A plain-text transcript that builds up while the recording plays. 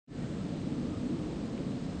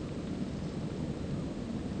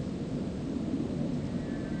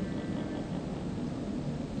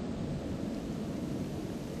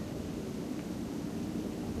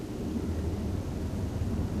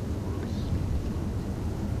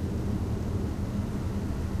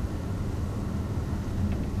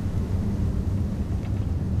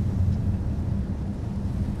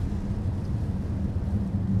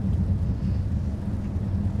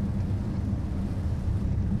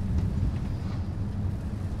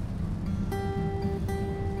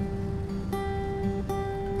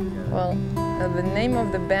Well, the name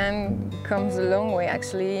of the band comes a long way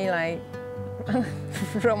actually, like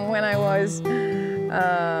from when I was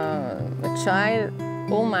a child.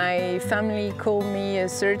 All my family called me a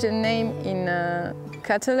certain name in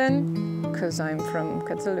Catalan, because I'm from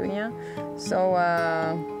Catalonia. So,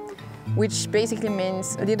 which basically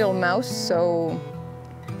means little mouse. So,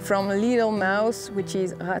 from little mouse, which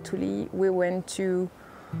is ratuli, we went to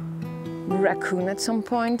raccoon at some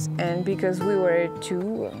point, and because we were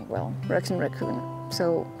two, well, Racoon Racoon,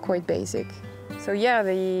 so quite basic. So yeah,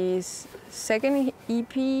 the second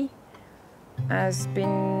EP has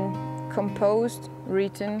been composed,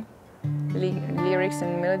 written, lyrics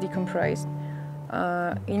and melody comprised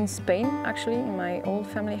in Spain, actually, in my old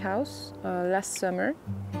family house last summer,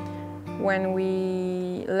 when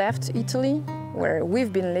we left Italy, where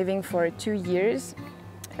we've been living for 2 years.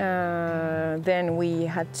 Then we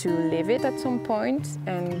had to leave it at some point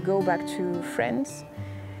and go back to France.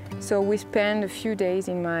 So we spent a few days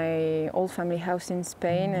in my old family house in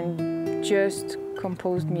Spain and just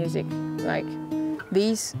composed music like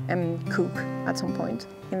this and cook at some point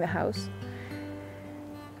in the house.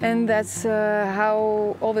 And that's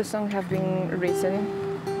how all the songs have been written.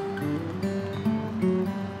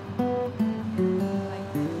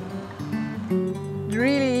 It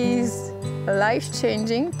really is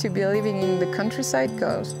life-changing to be living in the countryside,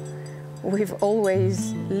 because we've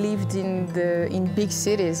always lived in big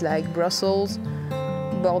cities like Brussels,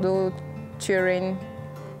 Bordeaux, Turin,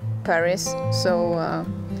 Paris. So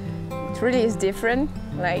it really is different.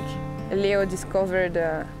 Like Leo discovered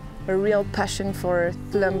a real passion for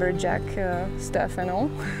lumberjack stuff and all.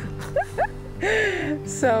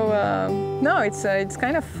 So no, it's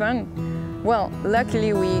kind of fun. Well,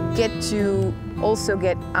 luckily we get to also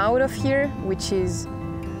get out of here, which is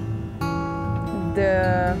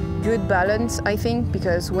the good balance, I think,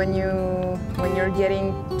 because when you're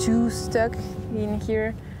getting too stuck in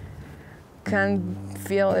here, can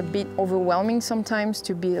feel a bit overwhelming sometimes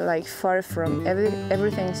to be like far from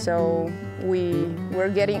everything. So we're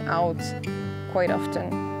getting out quite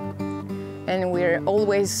often, and we're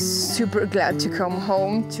always super glad to come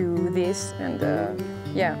home to this. And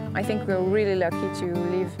yeah, I think we're really lucky to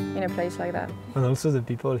live in a place like that. And also the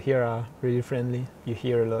people here are really friendly. You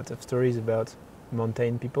hear a lot of stories about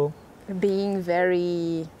mountain people being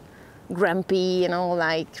very grumpy, you know,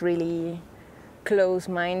 like really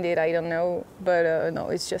close-minded, I don't know, but no,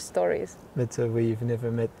 it's just stories. But we've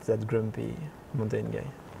never met that grumpy mountain guy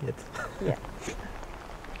yet. Yeah.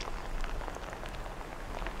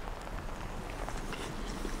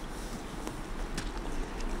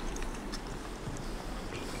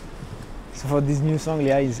 So for this new song,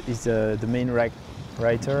 Leah is the main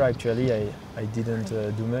writer. Actually, I didn't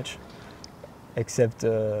do much, except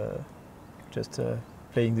just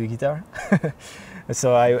playing the guitar.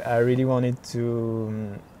 So I really wanted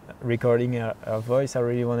to, recording her voice, I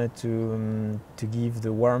really wanted to give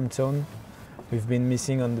the warm tone we've been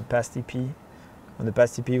missing on the past EP. On the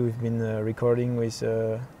past EP we've been recording with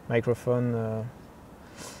a microphone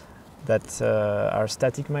that's our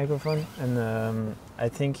static microphone, and I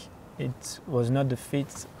think it was not the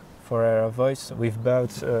fit for our voice. We've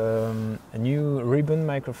bought a new ribbon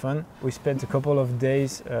microphone. We spent a couple of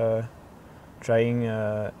days trying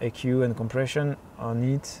EQ and compression on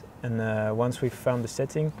it, and once we found the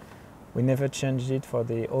setting, we never changed it for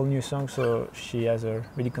the all new song, so she has a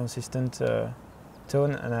really consistent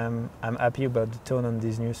tone, and I'm happy about the tone on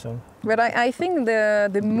this new song. But I think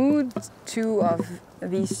the mood too of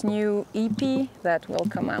this new EP that will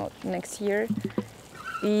come out next year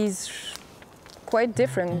is quite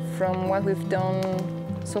different from what we've done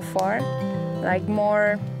so far. Like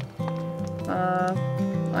more,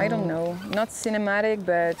 I don't know, not cinematic,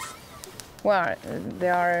 but well,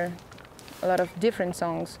 there are a lot of different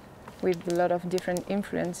songs with a lot of different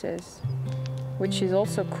influences, which is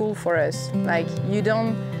also cool for us. Like, you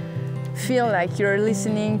don't feel like you're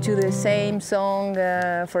listening to the same song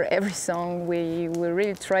for every song. We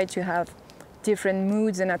really try to have different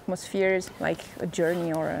moods and atmospheres, like a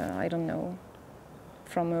journey or I don't know,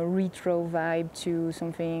 from a retro vibe to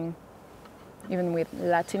something even with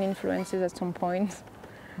Latin influences at some point.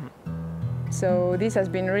 So this has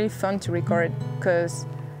been really fun to record because,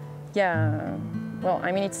 yeah, well,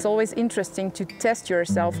 I mean, it's always interesting to test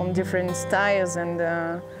yourself on different styles, and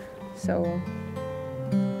so.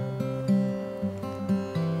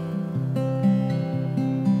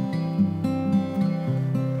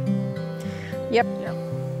 Yep. Yeah.